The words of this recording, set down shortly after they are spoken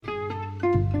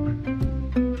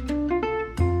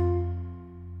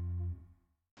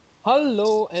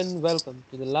Hello and welcome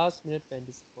to the Last Minute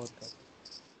Fantasy Podcast.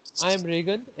 I am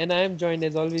Regan and I am joined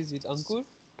as always with Ankur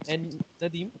and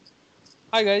Nadeem.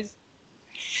 Hi guys.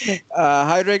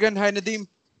 Hi Regan, hi Nadeem.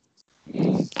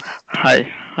 Hi,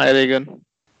 hi Regan.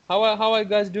 How are you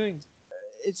guys doing?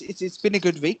 It's been a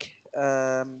good week,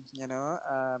 but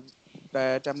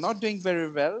I'm not doing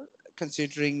very well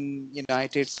considering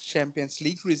United's Champions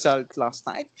League result last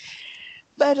night.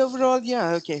 But overall,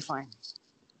 yeah, okay, fine.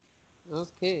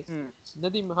 Okay. Hmm.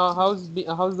 Nadeem,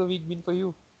 how's the week been for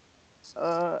you?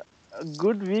 A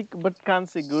good week, but can't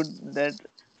say good. That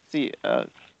see,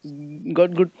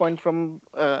 got good point from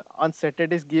on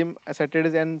Saturday's game,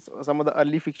 Saturdays and some of the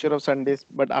early fixture of Sundays.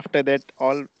 But after that,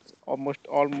 almost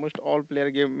all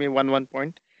player gave me one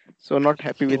point. So not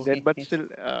happy with that. But still,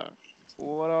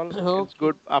 overall, it's Okay.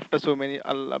 good after so many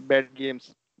bad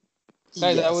games.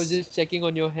 Guys, I was Yes. just checking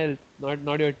on your health,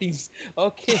 not your teams.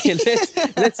 Okay,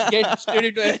 let's get straight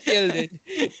into FPL then.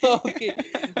 Okay,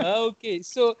 okay.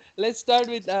 So let's start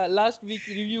with last week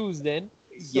reviews then.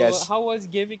 So Yes. how was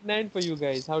Game Week 9 for you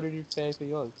guys? How did it fare for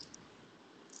you all?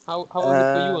 How was it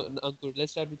for you, Uh, Ankur?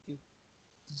 Let's start with you.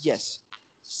 yes.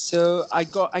 So I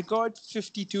got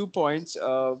 52 points,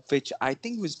 which I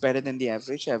think was better than the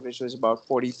average. Average was about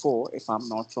 44, if I'm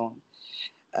not wrong.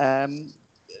 Um,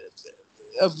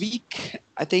 a week,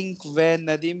 I think, where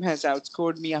Nadim has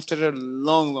outscored me after a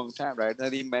long, long time, right?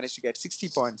 Nadim managed to get 60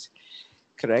 points,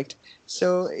 correct?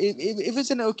 So it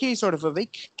was an okay sort of a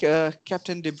week.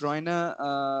 Captain De Bruyne,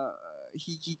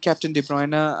 he captain De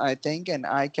Bruyne, I think, and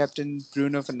I captain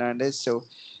Bruno Fernandes. So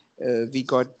we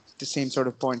got the same sort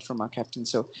of points from our captain.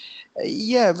 So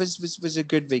yeah, it was a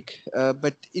good week.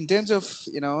 But in terms of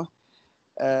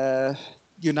uh,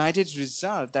 United's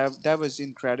result, that was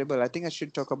incredible. I think I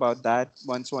should talk about that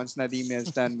once Nadim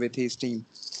is done with his team.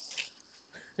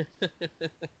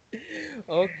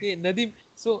 Okay, Nadim.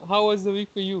 So how was the week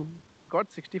for you?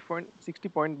 Got 60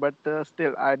 point, but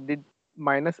still I did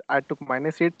minus. I took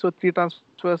 -8, so three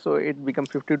transfers, so it becomes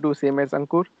 52, same as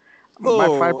Ankur. My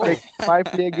Oh,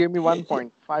 five player gave me 1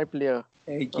 point. Five player,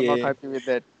 so not okay. happy with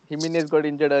that. Jimenez got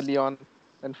injured early on,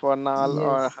 then Fornal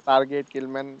or Yes. Target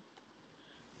Killman.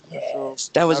 So Yes,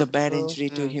 that was a I've, bad So injury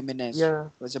to mm, Jimenez. yeah,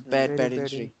 It was a mm. bad, very bad bad.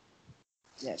 injury.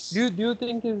 Yes. Do you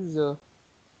think is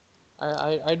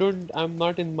I don't I'm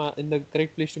not in the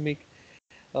correct place to make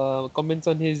comments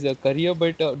on his career,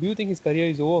 but do you think his career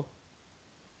is over?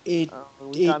 It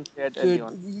We it can't say it early could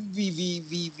on.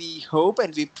 we hope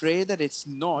and we pray that it's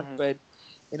not, Mm, but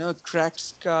cracked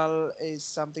skull is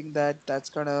something that's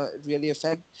gonna really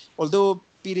affect. Although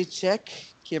Peter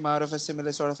Cech came out of a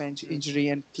similar sort of mm, injury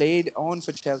and played on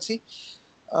for Chelsea,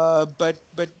 but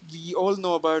we all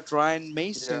know about Ryan yeah.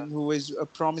 Mason, who is a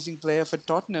promising player for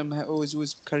Tottenham,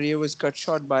 whose career was cut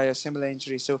short by a similar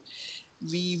injury. So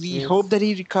we hope Yes. that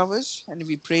he recovers and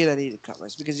we pray that he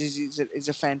recovers because he's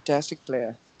a fantastic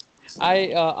player.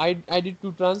 I did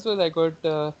two transfers. I got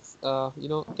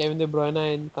Kevin De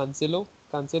Bruyne and Cancelo.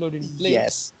 Cancelo didn't play.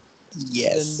 Yes. Other than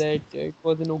Yes. that, it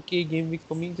was an okay game week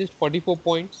for me. Just 44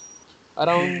 points,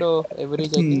 around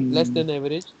average, I think, less Hmm. than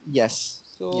average. Yes.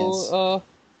 So Yes.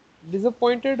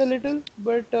 disappointed a little,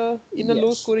 but in a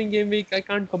low Yes. scoring game week, I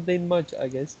can't complain much, I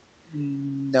guess.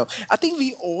 No. I think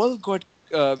we all got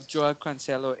Joao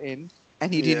Cancelo in,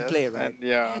 and he didn't Yes, play, right? and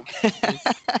yeah.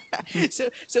 Yes. So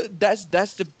that's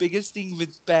the biggest thing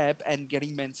with Pep and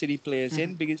getting Man City players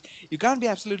in, because you can't be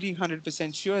absolutely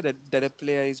 100% sure that a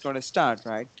player is going to start,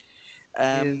 right?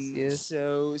 Yes, yes.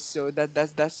 So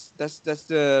that's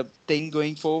the thing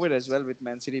going forward as well with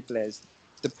Man City players.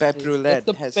 The Pep Yes, that's roulette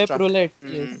the has pep struck. roulette. Mm-hmm.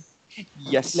 Yes,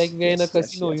 it's like Yes, we're in a yes, yes,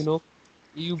 casino. yes.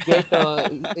 You get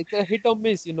it's a hit or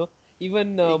miss.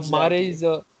 Even Exactly.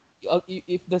 Mahrez,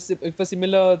 if a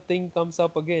similar thing comes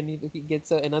up again, if he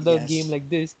gets another game Yes, like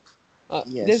this, there's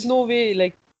yes, no way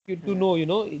like you to Mm.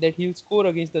 know, that he'll score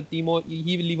against the team or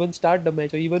he will even start the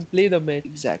match or even play the match.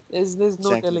 exactly, There's no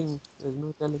exactly. telling. There's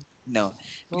no telling. No,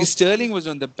 because Okay. Sterling was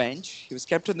on the bench. He was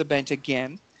kept on the bench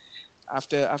again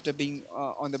after being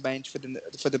on the bench for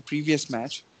the previous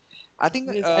match. I think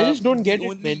Yes, I just don't the get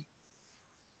it, man.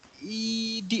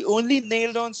 only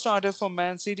nailed on starter for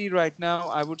Man City right now,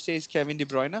 I would say, is Kevin De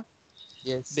Bruyne,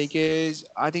 Yes. because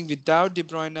I think without De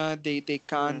Bruyne, they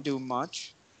can't Mm. do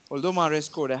much. Although Mahrez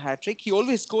scored a hat trick, he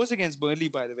always scores against Burnley.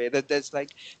 By the way, that's like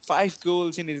 5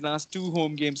 goals in his last 2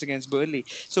 home games against Burnley.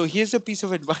 So here's a piece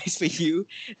of advice for you: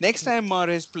 next time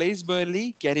Mahrez plays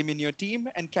Burnley, get him in your team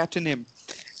and captain him.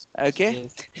 Okay?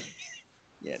 Yes.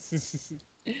 Yes.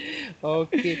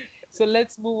 Okay, so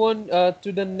let's move on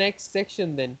to the next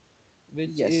section then,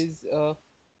 which Yes. is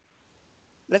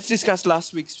Let's discuss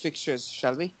last week's fixtures,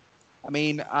 shall we? I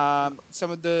mean,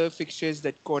 some of the fixtures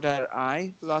that caught our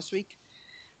eye last week.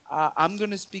 I'm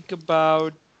going to speak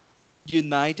about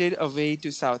United away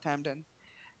to Southampton.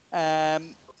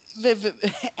 Um,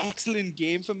 excellent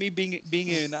game for me, being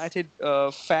a United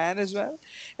fan as well,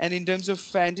 and in terms of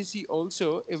fantasy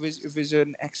also, it was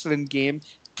an excellent game.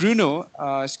 Bruno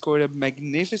scored a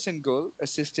magnificent goal,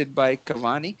 assisted by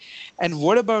Cavani. And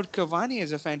what about Cavani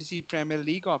as a fantasy Premier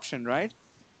League option, right?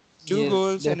 Two Yes,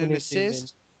 goals and an definitely, man.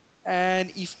 assist.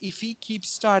 And if he keeps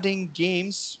starting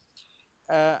games,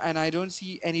 and I don't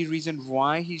see any reason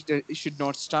why he should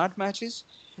not start matches.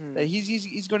 Hmm.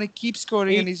 He's going to keep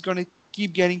scoring and Eight. he's going to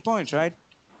keep getting points, right?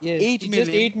 Yes, 8 he's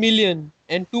just million. 8 million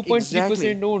and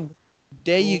Exactly. 2.3% owned.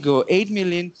 There you So go. 8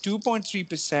 million,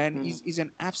 2.3% Hmm. is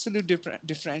an absolute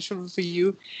differential for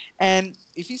you. And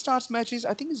if he starts matches,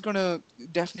 I think he's going to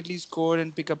definitely score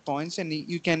and pick up points, and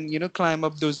you can, climb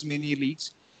up those mini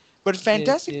leagues. But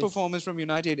yes, fantastic yes, performance from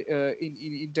United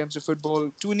in terms of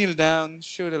football. 2-0 down,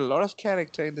 showed a lot of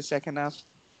character in the second half,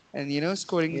 and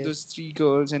scoring yes. those 3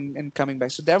 goals and coming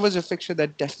back. So that was a fixture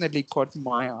that definitely caught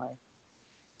my eye.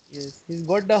 Yes, he's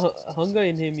got the hunger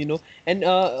in him. And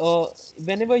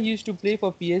whenever he used to play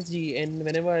for PSG, and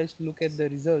whenever I used to look at the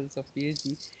results of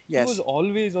PSG, he was Yes,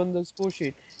 always on the score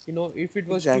sheet. If it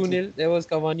was exactly. 2-0, there was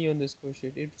Cavani on the score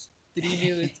sheet. It's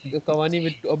 3-0, it's Cavani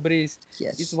with a brace.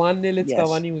 It's Yes, 1-0, it's yes,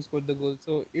 Cavani who scored the goal.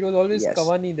 So it was always yes.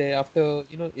 Cavani there after,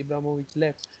 Ibrahimovic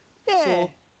left. Yeah,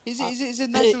 So, uh, he's a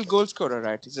natural goal scorer,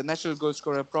 right? He's a natural goal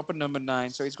scorer, proper number 9.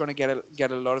 So he's going to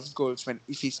get a lot of goals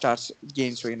if he starts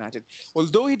games for United.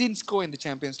 Although he didn't score in the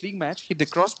Champions League match, hit the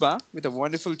crossbar with a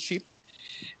wonderful chip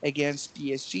against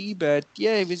PSG. But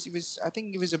yeah, it was. I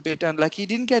think it was a bit unlucky. He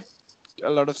didn't get a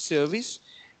lot of service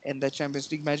in the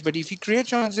Champions League match. But if you create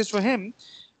chances for him,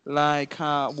 like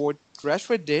what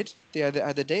Rashford did the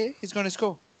other day, he's going to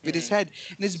score with his Hmm. head,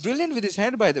 and it's brilliant with his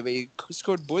head. By the way, he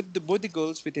scored both the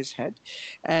goals with his head,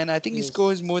 and I think he yes,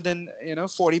 scores more than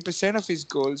 40% of his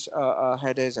goals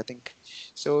headers. I think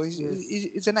so. yes,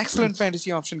 He's an excellent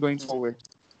fantasy option going forward.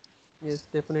 yes,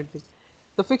 definitely.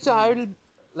 The fixture I Hmm. would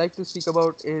like to speak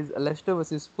about is Leicester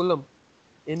versus Fulham,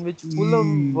 in which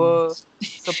Fulham Mm, were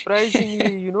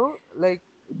surprisingly, like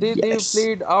they yes,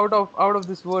 played out of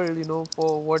this world,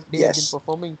 for what they have been yes,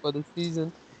 performing for the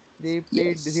season. They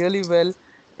played yes. really well,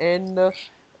 and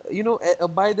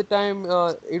by the time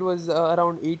it was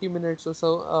around 80 minutes or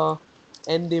so,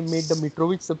 and they made the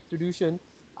Mitrovic substitution.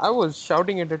 I was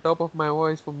shouting at the top of my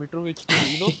voice for Mitrovic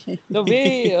to, the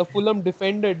way Fulham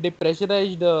defended, they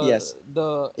pressurized Yes,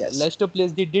 the yes, Leicester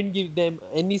players. They didn't give them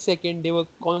any second. There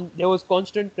was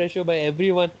constant pressure by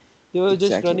everyone. They were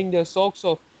just exactly. running their socks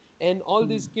off, and all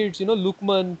these Hmm. kids,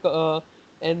 Lukman,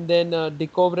 and then De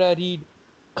Cobra Reed,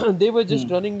 they were just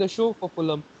Hmm. running the show for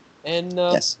Fulham, and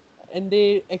uh, Yes, and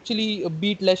they actually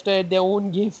beat Leicester at their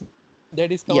own game,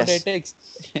 that is counter yes, attacks,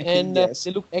 and yes,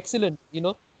 they look excellent.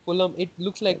 Fulham, it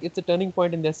looks like it's a turning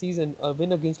point in their season. A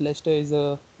win against Leicester is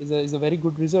a very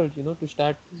good result, to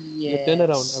start your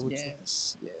turnaround, I yes, would say.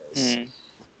 yes, yes. Hmm.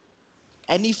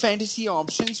 Any fantasy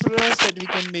options for us that we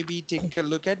can maybe take a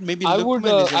look at? Maybe I would,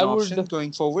 Lookman is an I would, option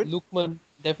going forward. Lookman,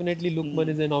 definitely Lookman Hmm.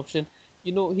 is an option.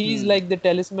 He's Hmm. like the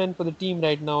talisman for the team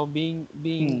right now, being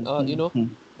Hmm. Hmm. Hmm.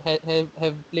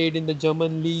 have played in the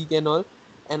German league and all,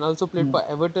 and also played Hmm. for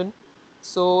Everton.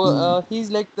 So Hmm.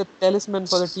 he's like the talisman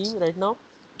for the team right now.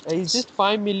 He's just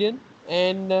 5 million,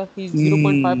 and he's Hmm.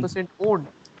 0.5% owned.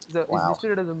 He's Wow.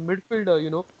 listed as a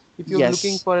midfielder. If you're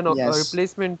looking Yes. for a Yes.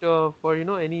 replacement for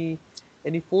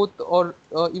any fourth or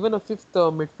even a fifth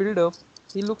midfielder,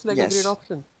 he looks like a great Yes.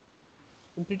 option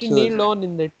and pretty Good. nailed on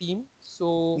in their team.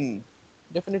 So Hmm.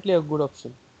 definitely a good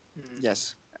option. Hmm.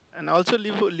 Yes. And also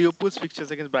Liverpool's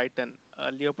fixtures against Brighton.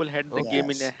 Liverpool had the Okay. game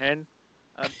in their Yes. hand.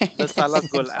 The Salah's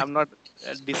goal. I'm not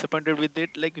disappointed with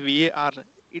it. Like VAR,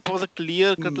 it was a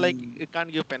clear cut. Like Hmm. you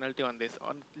can't give penalty on this.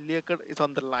 On clear cut, it's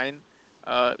on the line.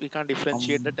 We can't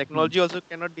differentiate. The Hmm. technology also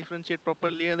cannot differentiate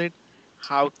properly on it.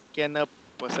 How can a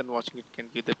person watching it can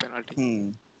give the penalty? Hmm.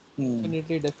 Hmm.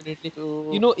 Definitely, definitely.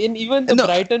 So In even the No.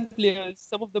 Brighton players,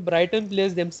 some of the Brighton players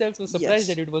themselves were surprised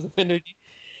that Yes. it was a penalty.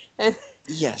 And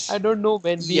I Yes. don't know,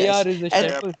 man. VAR Yes. is a And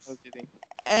yeah, shambles. penalty thing.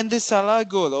 And the Salah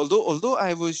goal, although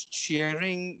I was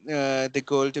cheering the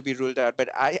goal to be ruled out, but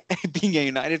being a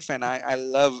United fan, I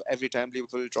love every time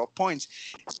Liverpool drop points.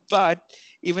 But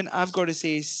even I've got to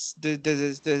say,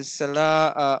 the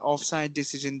Salah offside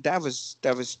decision, that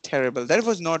was terrible. That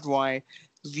was not why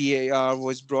VAR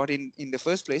was brought in the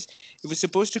first place. It was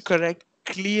supposed to correct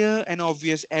clear and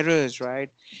obvious errors, right?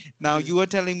 Now you are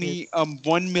telling me Yes.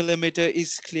 1 millimeter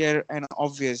is clear and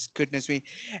obvious. Goodness me,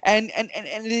 and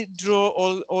they draw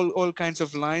all kinds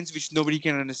of lines which nobody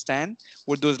can understand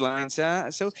what those lines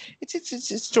are. So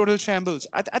it's total shambles.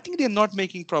 I think they're not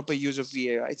making proper use of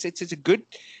VAR. It's a good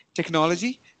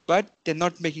technology, but they're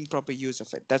not making proper use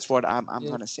of it. That's what I'm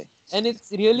Yes. gonna say. And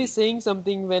it's really saying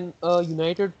something when a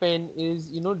United fan is,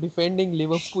 defending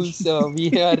Liverpool's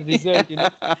VAR result.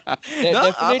 That No,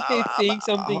 definitely it's saying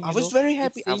something. I was very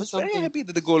It's happy. I saying was very something. happy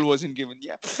that the goal wasn't given.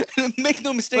 Yeah, make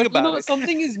no mistake But about it.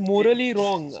 something is morally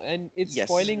wrong, and it's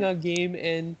Yes, spoiling our game.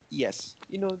 And yes,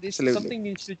 this absolutely. something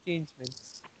needs to change, man.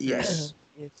 Yes.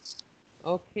 Yes.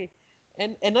 Okay.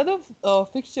 And another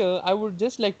fixture I would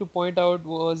just like to point out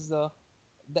was the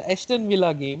Aston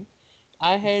Villa game.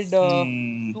 I had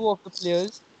Hmm. two of the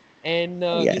players, and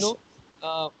Yes.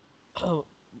 uh,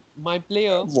 my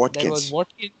player that was Watkins.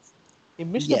 Watkins, he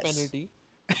missed a Yes. penalty,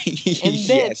 and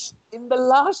then Yes. in the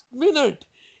last minute,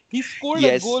 he scored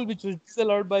a Yes. goal which was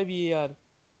disallowed by VAR.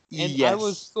 And I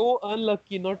was Yes. so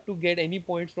unlucky not to get any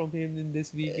points from him in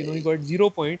this week. He got 0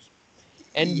 points.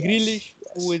 And Yes. Grealish,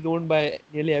 who Yes. is owned by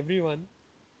nearly everyone,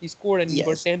 he scored and he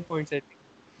got Yes. 10 points, I think.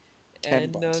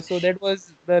 10 And points. so that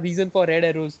was the reason for red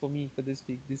arrows for me for this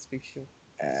week, this fixture.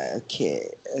 Okay.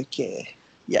 Okay.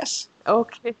 Yes.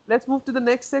 Okay, let's move to the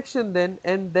next section then,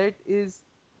 and that is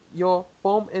your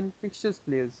form and fixtures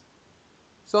players.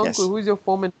 So, Ankur, Yes. who is your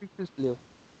form and fixtures player?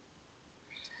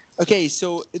 Okay,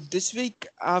 so this week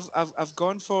I've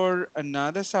gone for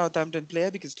another Southampton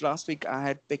player because last week I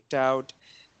had picked out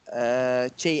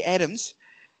Che Adams.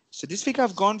 So this week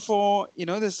I've gone for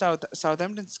the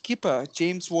Southampton skipper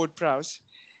James Ward-Prowse,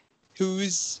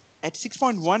 who's at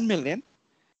 6.1 million,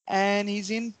 and he's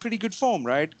in pretty good form,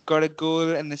 right? Got a goal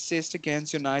and assist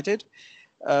against United.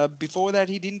 Before that,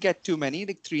 he didn't get too many,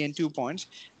 like 3 and 2 points.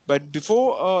 But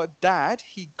before that,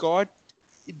 he got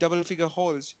double-figure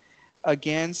hauls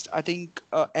against, I think,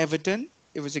 Everton.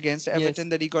 It was against Yes, Everton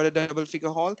that he got a double-figure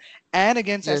haul, and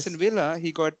against Aston yes, Villa, he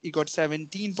got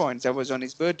 17 points. That was on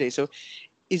his birthday. So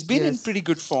he's been in yes. pretty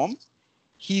good form.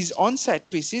 He's on set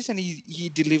pieces and he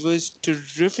delivers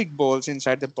terrific balls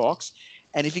inside the box.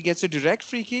 And if he gets a direct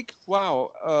free kick,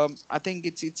 wow! I think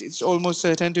it's almost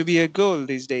certain to be a goal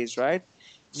these days, right?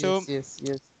 So Yes, yes,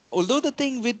 yes, although the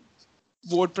thing with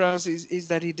Ward-Prowse is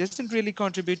that he doesn't really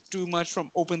contribute too much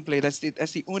from open play. That's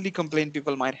the only complaint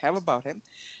people might have about him.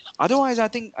 Otherwise, I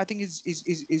think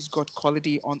he's got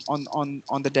quality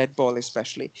on the dead ball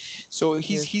especially. So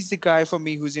yes. he's the guy for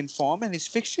me who's in form, and his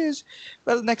fixtures.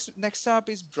 Well, next up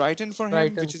is Brighton for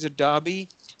him, which Brighton. is a derby.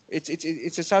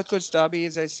 It's a South Coast derby,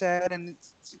 as I said, and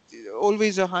it's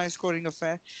always a high scoring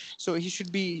affair. So he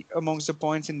should be amongst the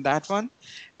points in that one.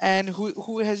 And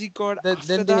who has he got Then after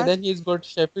then they that? then he's got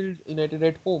Sheffield United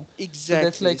at home. So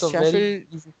that's Exactly, like a very Sheffield.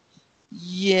 easy.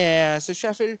 Yeah, so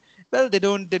Sheffield, well, they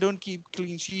don't keep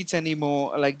clean sheets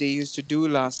anymore like they used to do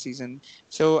last season.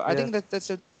 So I Yeah. think that's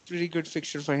a pretty good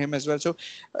fixture for him as well. So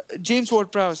James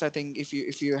Ward-Prowse, I think if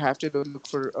you have to look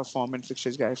for a form and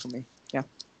fixtures guy for me, yeah.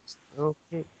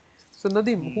 Okay. So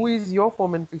Nadim, who Hmm. is your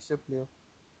form and fixture player?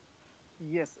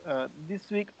 Yes, this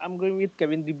week I'm going with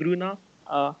Kevin De Bruyne.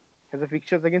 Has a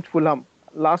fixtures against Fulham.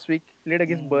 Last week played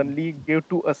against Hmm. Burnley, gave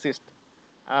 2 assists.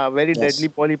 Very deadly Yes.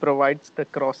 ball he provides the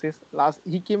crosses. Last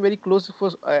he came very close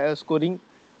for scoring,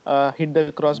 hit the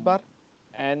crossbar,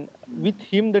 and with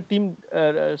him the team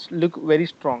look very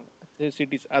strong. The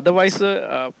cities. Otherwise,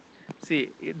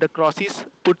 see the crosses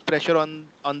put pressure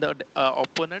on the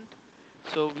opponent.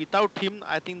 So without him,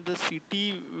 I think the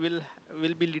city will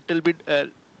be little bit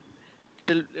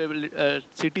little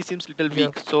City seems little Yeah.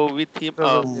 weak. So with him,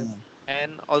 Trouble. Yes. Hmm.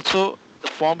 and also the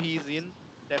form he is in,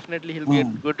 definitely he'll get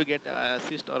Hmm. good to get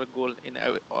assist or a goal in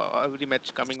every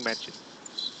match coming matches.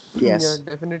 Yeah. Yes.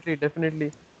 Definitely.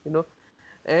 Definitely. You know.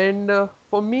 And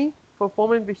for me, for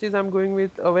form and fixtures, I'm going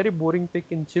with a very boring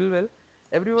pick in Chilwell.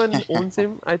 Everyone owns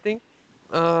him. I think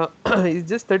he's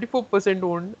just 34%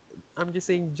 owned. I'm just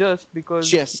saying just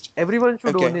because Just everyone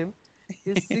should own okay. him.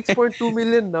 He's 6.2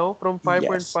 million now from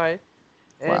Yes. 5.5,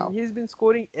 and Wow. he's been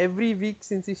scoring every week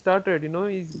since he started.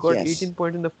 He's got Yes. 18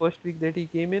 points in the first week that he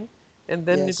came in, and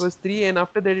then it Yes. was 3, and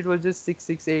after that it was just 6,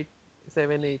 6, 8,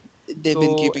 7, 8. They've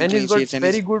been So, keeping and he's clean got sheets, and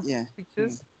very he's good yeah.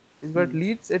 Hmm. fixtures. He's got Hmm.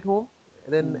 Leeds at home,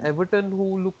 then Hmm. Everton,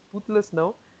 who look toothless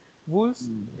now, Wolves,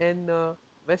 Hmm. and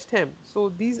West Ham. So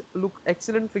these look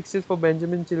excellent fixtures for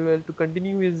Benjamin Chilwell to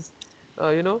continue his,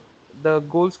 the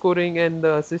goal scoring and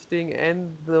the assisting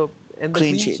and the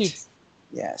Clean clean sheets. sheets.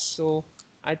 Yes. So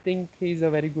I think he's a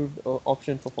very good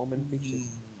option for form and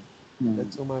fixtures. Hmm. Hmm.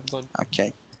 That's whom I've gone.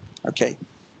 Okay. Okay.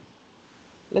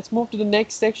 Let's move to the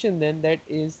next section then. That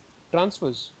is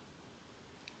transfers.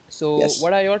 So, Yes.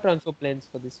 what are your transfer plans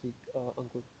for this week,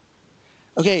 Ankur?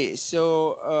 Okay,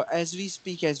 so as we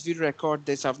speak, as we record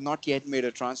this, I've not yet made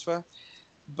a transfer.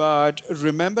 But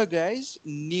remember, guys,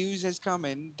 news has come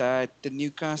in that the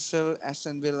Newcastle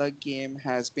Aston Villa game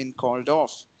has been called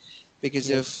off because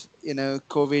of Yes.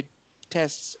 COVID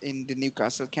tests in the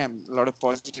Newcastle camp. A lot of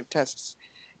positive tests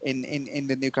in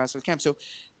the Newcastle camp. So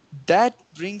that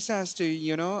brings us to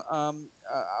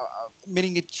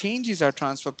meaning it changes our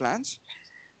transfer plans.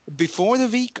 Before the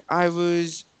week, I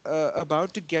was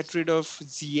about to get rid of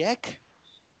Ziyech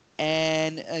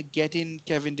and get in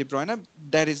Kevin De Bruyne.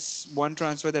 That is one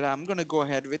transfer that I'm going to go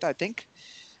ahead with, I think.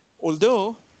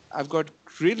 Although I've got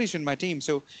Grealish in my team,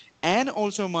 so and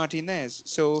also Martinez.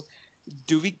 So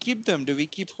do we keep them? Do we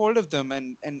keep hold of them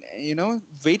and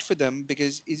wait for them?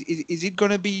 Because is it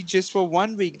going to be just for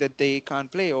 1 week that they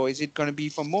can't play, or is it going to be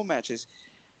for more matches?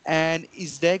 And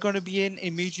is there going to be an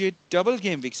immediate double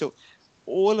game week? So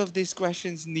all of these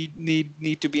questions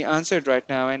need to be answered right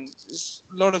now, and there's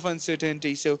a lot of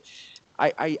uncertainty. So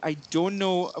I don't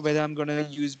know whether I'm going to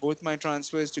use both my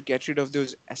transfers to get rid of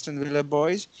those Aston Villa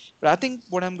boys. But I think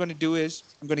what I'm going to do is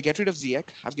I'm going to get rid of Ziyech.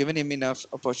 I've given him enough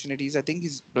opportunities. I think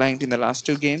he's blanked in the last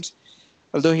 2 games.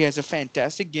 Although he has a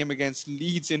fantastic game against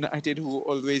Leeds United, who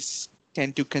always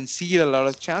tend to concede a lot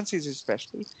of chances,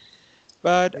 especially.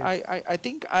 But Yes. I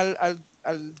think I'll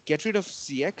get rid of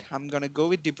Ziyech. I'm gonna go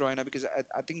with De Bruyne because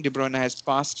I think De Bruyne has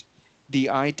passed the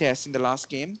eye test in the last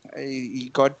game. He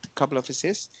got a couple of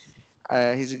assists.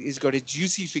 He's got a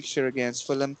juicy fixture against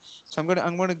Fulham, so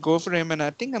I'm gonna go for him, and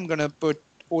I think I'm gonna put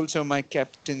also my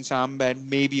captain's armband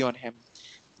maybe on him.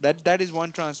 That is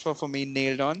one transfer for me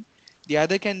nailed on. The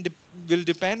other will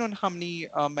depend on how many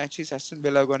matches Aston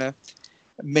Villa are gonna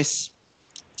miss.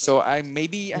 So I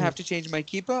Mm. have to change my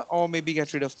keeper or maybe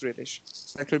get rid of Grealish.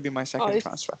 That could be my Oh, second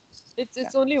transfer. Yeah.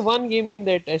 it's only one game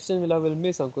that Aston Villa will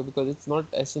miss, Ankur, because it's not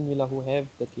Aston Villa who have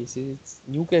the cases, it's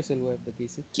Newcastle who have the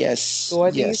cases. Yes. So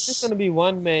I think it's just Yes. gonna be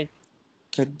one match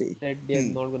Could be. that they are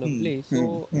Hmm. not gonna Hmm. play. Hmm.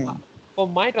 So Hmm. for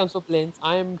my transfer plans,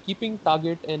 I am keeping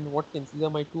Target and Watkins. These are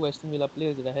my two Aston Villa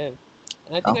players that I have,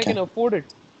 and I think I Okay. can afford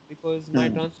it because my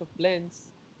Hmm. transfer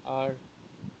plans are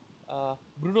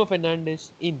Bruno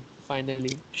Fernandes in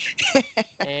finally,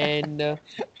 and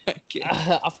Okay.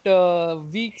 after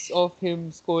weeks of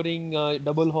him scoring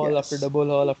double haul after Yes. double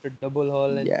haul after double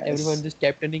haul, and everyone Yes. just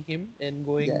captaining him and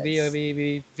going way Yes.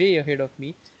 away, way ahead of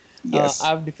me, Yes.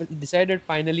 I've decided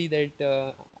finally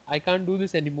that I can't do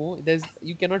this anymore.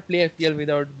 You cannot play FPL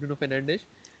without Bruno Fernandes,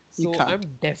 You so can't.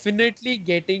 I'm definitely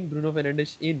getting Bruno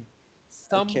Fernandes in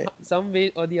Okay. some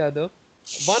way or the other.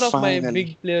 One of my Finally.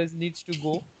 big players needs to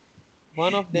go.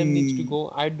 One of them needs to Hmm.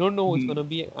 go. I don't know who it's Hmm. gonna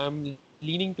be. I'm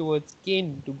leaning towards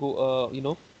Kane to go.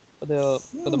 For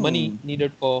the money Hmm.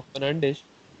 needed for Fernandes.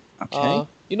 Okay.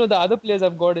 The other players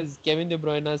I've got is Kevin De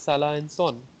Bruyne, Salah, and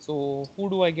Son. So who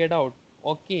do I get out?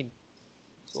 Or Kane?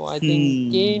 So I think Hmm.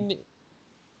 Kane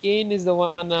is the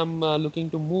one I'm looking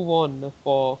to move on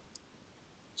for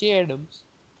Che Adams.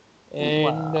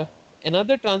 And Wow.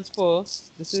 another transfer.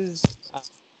 This is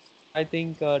I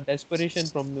think desperation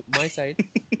from my side.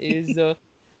 Is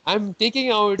I'm taking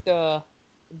out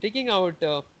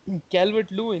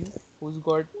Calvert Lewin, who's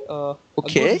got a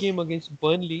good Okay. game against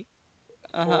Burnley,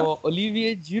 Uh huh. for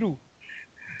Olivier Giroud,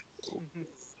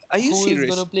 Are you who is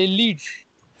gonna serious? play Leeds.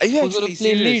 Are you Who's gonna actually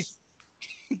play serious? Leeds?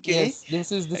 Okay. Yes,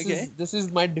 Okay. this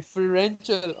is my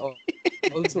differential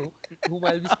also, whom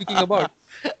I'll be speaking about.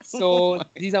 So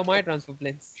these are my transfer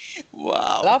plans.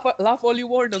 Wow. Laugh all you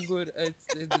want, Angur.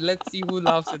 Let's see who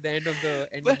laughs at the end of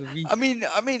But the week.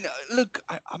 look,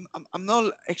 I'm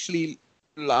not actually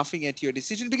laughing at your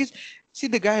decision because see,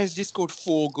 the guy has just scored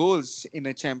 4 goals in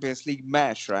a Champions League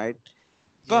match, right?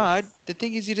 But Yes. the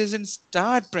thing is, he doesn't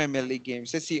start Premier League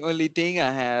games. That's the only thing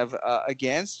I have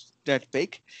against that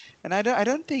pick. And I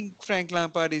don't think Frank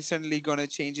Lampard is suddenly gonna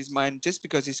change his mind just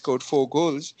because he scored 4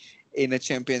 goals in a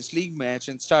Champions League match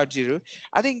and start Giroud.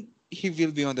 I think he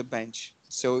will be on the bench.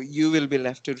 So you will be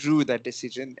left to rue that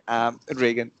decision,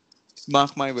 Reagan.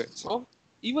 Mark my words. Oh,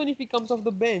 even if he comes off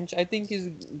the bench, I think he's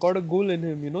got a goal in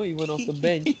him, even off the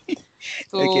bench.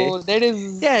 Okay. So that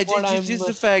is Yeah, what just I'm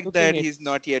the fact that looking at. he's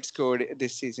not yet scored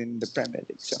this season in the Premier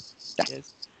League. So, yeah.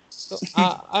 Yes. So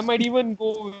I might even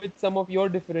go with some of your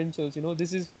differentials.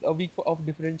 This is a week of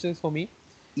differentials for me.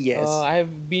 Yes. I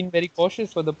have been very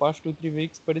cautious for the past 2-3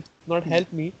 weeks, but it's not Hmm.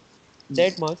 helped me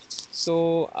that much.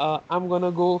 So I'm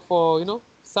gonna go for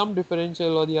some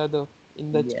differential or the other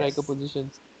in that striker Yes.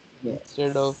 positions Yes.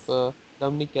 instead of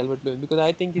Dominic Calvert-Lewin, because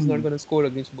I think he's not Hmm. gonna score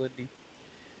against Burnley.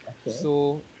 Okay.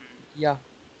 So yeah.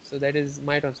 So that is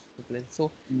my transfer plan.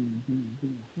 So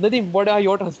Mm-hmm. Nadeem, what are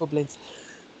your transfer plans?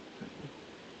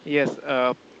 Yes.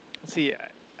 See,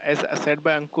 as said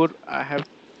by Ankur, I have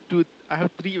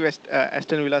three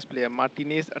Aston Villa's player.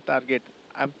 Martinez, a target.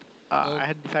 I Okay.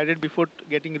 had decided before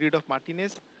getting rid of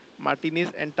Martinez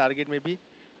and target maybe.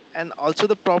 And also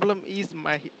the problem is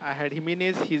I had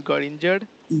Jimenez. He's got injured.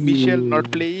 Michel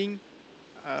not Mm. playing.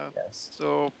 Uh, Yes.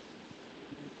 so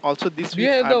also this Do you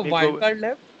week have I the may wild go. card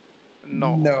left?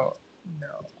 No. No.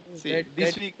 No. Oh, See that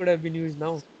this week could have been used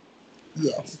now.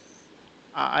 Yes.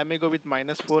 I may go with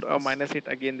 -4 or -8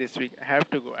 again this week. I have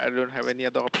to go. I don't have any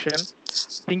other option.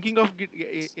 Thinking of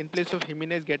in place of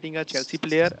Jimenez getting a Chelsea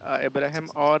player, Abraham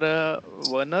or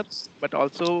Werner, but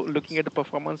also looking at the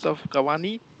performance of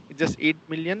Cavani, it's just 8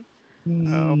 million.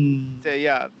 Uh, Mm. so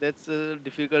yeah, that's a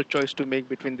difficult choice to make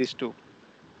between these two.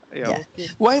 Yeah. Yeah.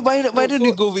 Okay. Why So don't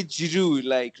you so go with Giroud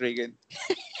like Reagan?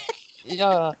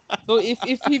 yeah. So if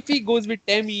he goes with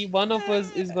Tammy, one of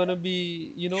us is gonna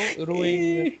be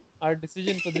ruining our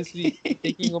decision for this week,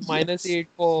 taking a Yes. -8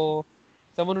 for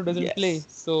someone who doesn't play. Yes.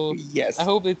 So I Yes.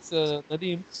 hope it's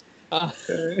Nadeem. Uh,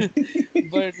 Uh,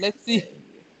 but let's see.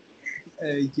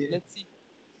 yeah. Let's see.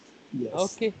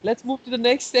 Yes. Okay, let's move to the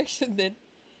next section then,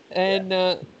 Yeah. and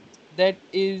that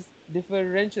is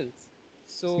differentials.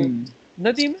 So Hmm.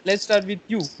 Nadeem, let's start with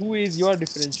you. Who is your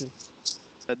differential?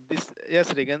 This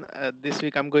yes, Regan. This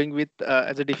week I'm going with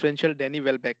as a differential Danny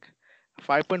Welbeck,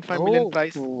 5.5 million Oh,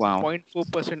 price, Wow.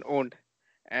 0.4% owned,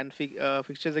 and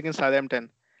fixtures against Southampton.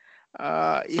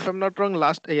 If I'm not wrong,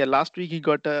 last week he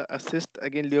got a assist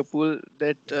against Liverpool.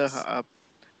 That Yes.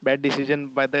 bad decision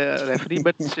by the referee,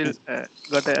 but still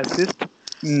got an assist.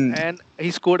 Hmm. And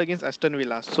he scored against Aston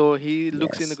Villa, so he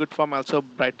looks in a Yes. good form. Also,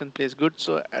 Brighton plays good.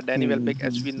 So Danny Hmm. Welbeck,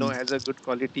 as we know, has a good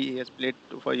quality. He has played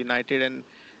for United, and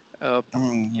uh,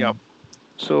 yeah. Hmm.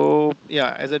 So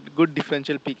yeah, as a good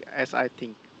differential pick, as I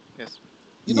think. Yes.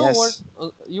 you know what?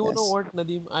 Yes. You know Yes. what,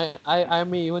 Nadeem? I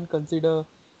may even consider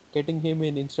getting him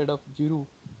in instead of Giroud.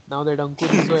 Now that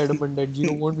Ankur is so adamant that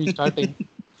Giroud won't be starting,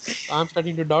 I'm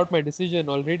starting to doubt my decision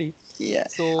already. Yeah,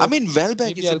 I So mean,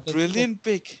 Welbeck maybe is a I'll consider. brilliant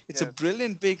pick. It's a Yes.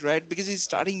 brilliant pick, right? Because he's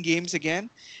starting games again,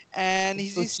 and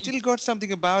It's so he's cheap. still got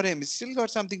something about him. He's still got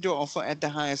something to offer at the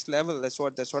highest level. That's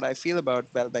what I feel about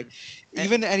Welbeck. Mm. And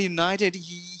Even at United,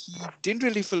 he didn't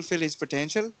really fulfill his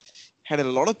potential. Had a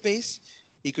lot of pace.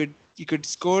 He could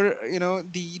score,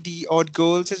 the odd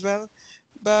goals as well,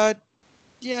 but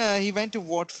yeah, he went to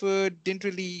Watford, didn't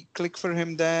really click for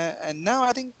him there, and now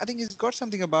I think he's got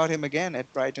something about him again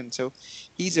at Brighton. So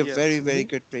he's a yes. very very Mm-hmm.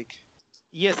 good pick.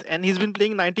 Yes, and he's been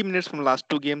playing 90 minutes from last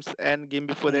two games, and game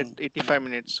before that Mm, 85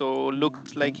 minutes. So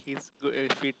looks like mhm. he's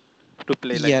fit to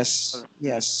play. Like, Yes, mm.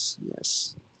 yes,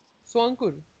 yes, So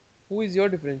Ankur, who is your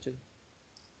differential?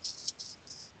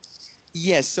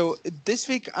 yes. So this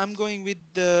week I'm going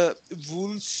with the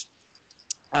Wolves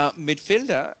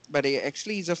midfielder, but he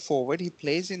actually is a forward. He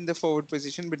plays in the forward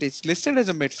position, but it's listed as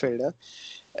a midfielder.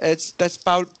 That's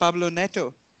Pablo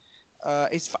Neto.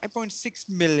 It's 5.6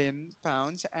 million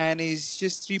pounds and is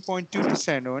just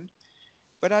 3.2% owned.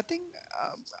 But I think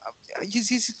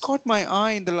he's caught my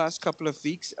eye in the last couple of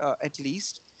weeks, at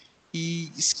least.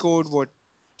 He scored what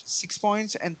 6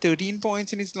 points and 13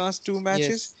 points in his last two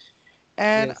matches, Yes,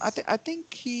 and I, yes. th- I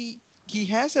think he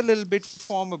has a little bit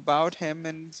form about him,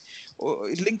 and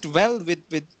linked well with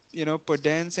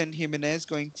Podence and Jimenez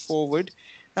going forward.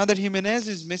 Now that Jimenez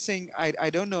is missing, I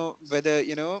don't know whether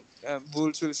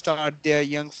Wolves will start their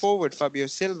young forward Fabio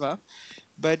Silva,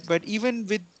 but even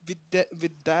with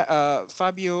that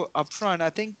Fabio up front, I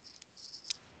think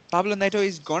Pablo Neto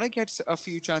is gonna get a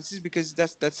few chances because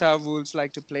that's how Wolves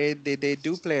like to play. They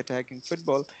do play attacking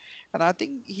football, and I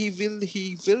think he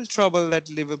will trouble that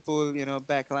Liverpool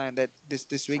back line that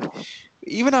this week.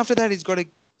 Even after that, he's got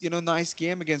a nice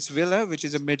game against Villa, which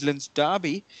is a Midlands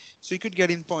derby, so he could get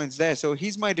in points there. So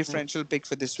he's my Mm. differential pick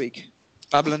for this week,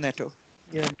 Pablo Neto.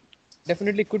 Yeah,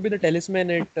 definitely could be the talisman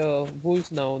at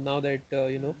Wolves now. Now that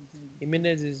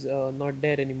Jimenez is not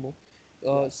there anymore.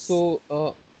 Yes.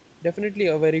 Definitely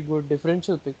a very good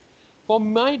differential pick. For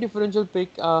my differential pick,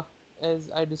 as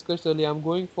I discussed earlier, I'm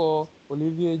going for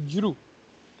Olivier Giroud.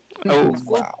 He Oh,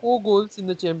 scored Wow. 4 goals in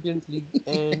the Champions League,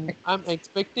 and I'm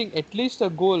expecting at least a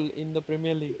goal in the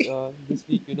Premier League this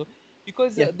week.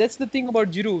 Because Yeah. that's the thing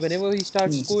about Giroud. Whenever he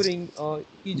starts Hmm. scoring,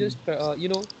 he just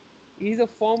he's a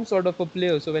form sort of a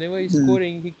player. So whenever he's Hmm.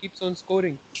 scoring, he keeps on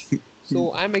scoring. Hmm.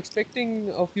 So I'm expecting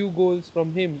a few goals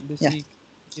from him this Yeah. week.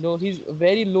 He's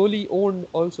very lowly owned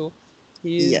also.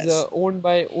 He is Yes. owned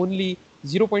by only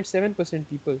 0.7%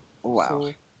 people. Wow.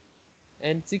 So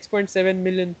and 6.7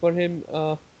 million for him.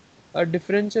 A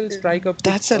differential striker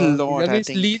pick. That's a He's lot, I against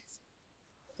think. Leeds.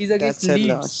 He's against That's a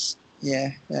Leeds. loss.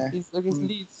 Yeah, yeah. He's against Mm.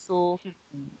 Leeds, so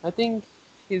I think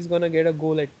he's gonna get a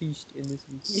goal at least in this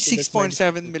week. So Six that's my point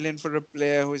seven decision. million for a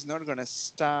player who is not going to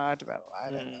start. Well,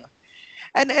 I don't Hmm. know.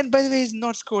 And by the way, he's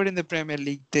not scored in the Premier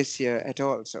League this year at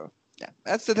all. So yeah,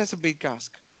 that's a big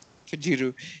ask for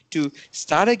Giroud to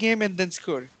start a game and then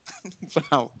score.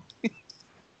 Wow.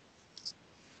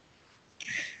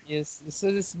 Yes,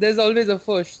 so there's always a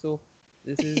first, so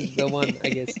this is the one, I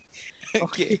guess.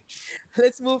 Okay. Okay,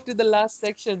 let's move to the last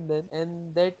section then,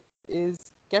 and that is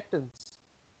captains.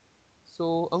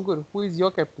 So, Ankur, who is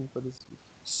your captain for this week?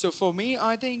 So for me,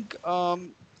 I think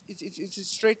it's a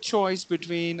straight choice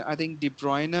between I think De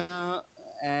Bruyne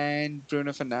and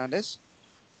Bruno Fernandes.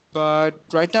 But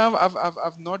right now,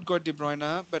 I've not got De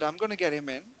Bruyne, but I'm gonna get him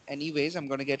in anyways. I'm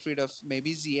gonna get rid of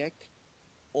maybe Ziyech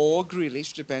or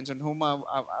Grealish, depends on whom I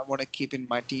want to keep in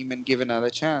my team and give another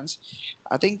chance.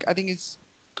 I think it's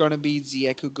gonna be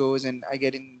Ziyech who goes, and I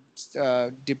get in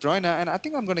De Bruyne, and I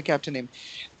think I'm gonna captain him.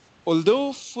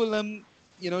 Although Fulham,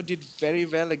 did very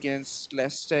well against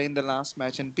Leicester in the last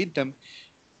match and beat them,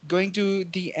 going to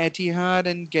the Etihad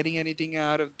and getting anything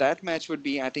out of that match would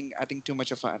be, I think too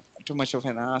much of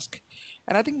an ask.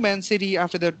 And I think Man City,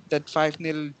 after that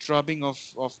 5-0 drubbing of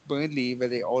Burnley, where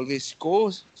they always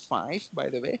score five, by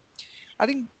the way, I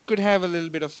think could have a little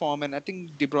bit of form, and I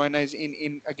think De Bruyne is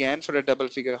in again for a double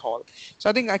figure haul. So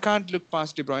I think I can't look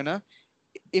past De Bruyne.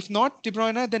 If not De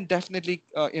Bruyne, then definitely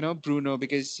Bruno,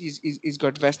 because he's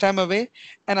got West Ham away,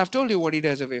 and I've told you what he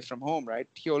does away from home, right?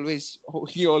 He always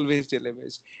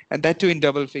delivers, and that too in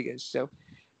double figures. So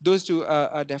those two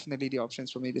are definitely the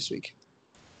options for me this week.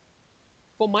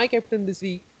 For my captain this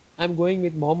week, I'm going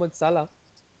with Mohamed Salah.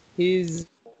 He's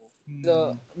not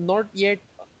Hmm. yet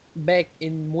back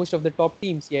in most of the top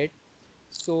teams yet.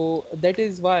 So that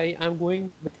is why I'm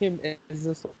going with him as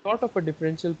a sort of a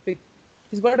differential pick.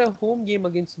 He's got a home game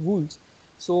against Wolves,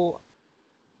 so I see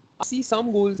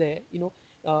some goals there. He's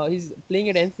playing at Anfield. That's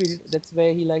where he likes to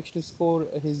score his big hauls.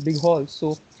 So I'm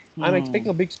expecting a big score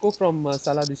Hmm. from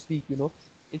Salah this week.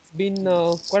 It's been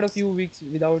quite a few weeks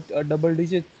without double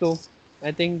digits, so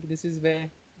I think this is where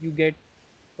you get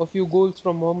a few goals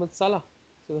from Mohamed Salah.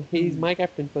 So he is Hmm. my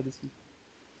captain for this week.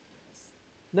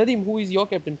 Nadim, who is your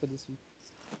captain for this week?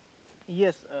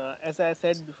 Yes, as I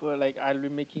said before, like I'll be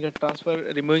making a transfer,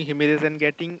 removing Jimenez and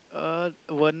getting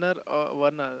Werner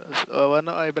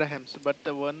or Abrahams. But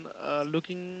the one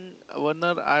looking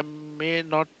Werner, I'm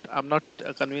not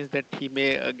convinced that he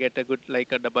may get a good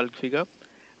like a double figure.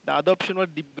 The other option was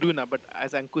De Bruyne, but as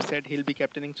Anku said, he'll be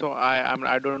captaining, so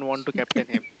I don't want to captain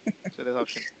him. So there's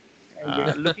option.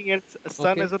 Yeah. Looking at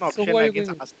Sun Okay, as an so who option are you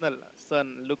against going with? Arsenal,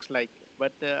 Sun looks like,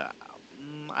 but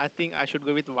I think I should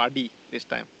go with Wadi this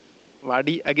time.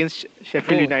 Vardy against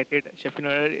Sheffield Oh, United. Sheffield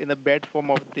United in the bad form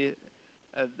of this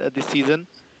season.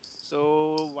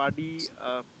 So Vardy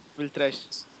will thrash.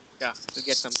 Yeah, to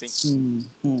get something. Hmm.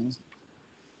 Hmm.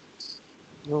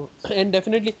 no, and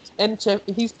definitely, and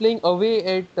he's playing away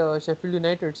at Sheffield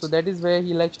United, so that is where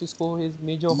he likes to score his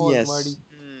major haul, Vardy. Yes.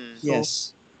 Hmm. So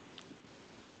Yes.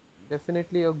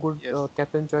 definitely a good Yes.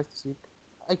 captain choice this week.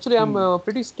 Actually, I'm Hmm.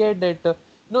 pretty scared that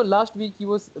last week he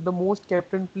was the most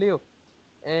captain player,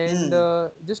 and Hmm.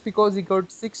 just because he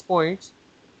got 6 points,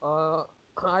 uh,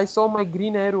 I saw my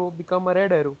green arrow become a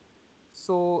red arrow.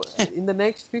 So in the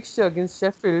next fixture against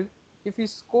Sheffield, if he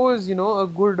scores, a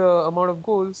good amount of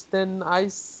goals, then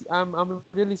I'm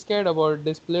really scared about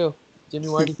this player, Jamie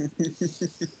Vardy.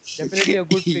 Definitely a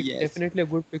good pick. Yes. Definitely a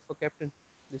good pick for captain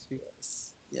this week.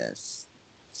 Yes. Yes.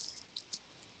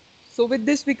 So with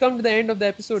this, we come to the end of the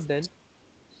episode. Then,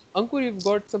 Ankur, you've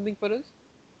got something for us?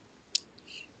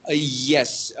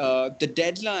 Yes, the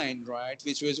deadline, right,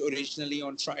 which was originally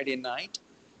on Friday night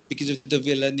because of the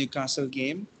Villa Newcastle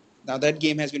game. Now that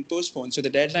game has been postponed, so the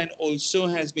deadline also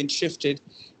has been shifted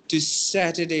to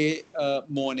Saturday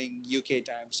morning UK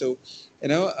time. So,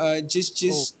 just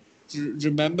Oh,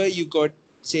 remember you got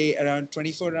say around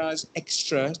 24 hours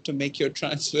extra to make your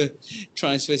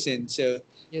transfers in. So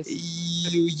yes,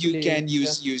 you definitely. can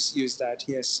Yeah, use that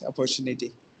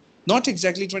opportunity. Not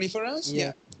exactly 24 hours, yeah.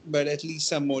 yeah, but at least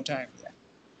some more time. Yeah.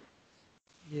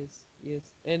 Yes,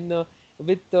 yes. And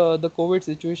with the COVID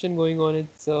situation going on,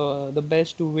 it's the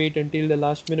best to wait until the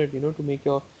last minute, to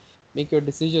make your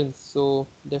decisions. So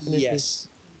definitely Yes.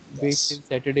 wait till Yes.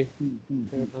 Saturday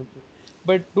for Mm-hmm. your transfer.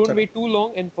 But don't Correct. wait too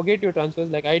long and forget your transfers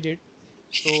like I did.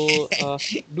 So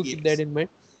do keep that Yes. in mind.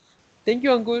 Thank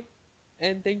you, Ankur,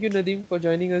 and thank you, Nadeem, for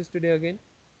joining us today again.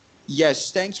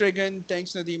 Yes. Thanks, Regan.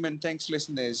 Thanks, Nadeem, and thanks,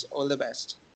 listeners. All the best.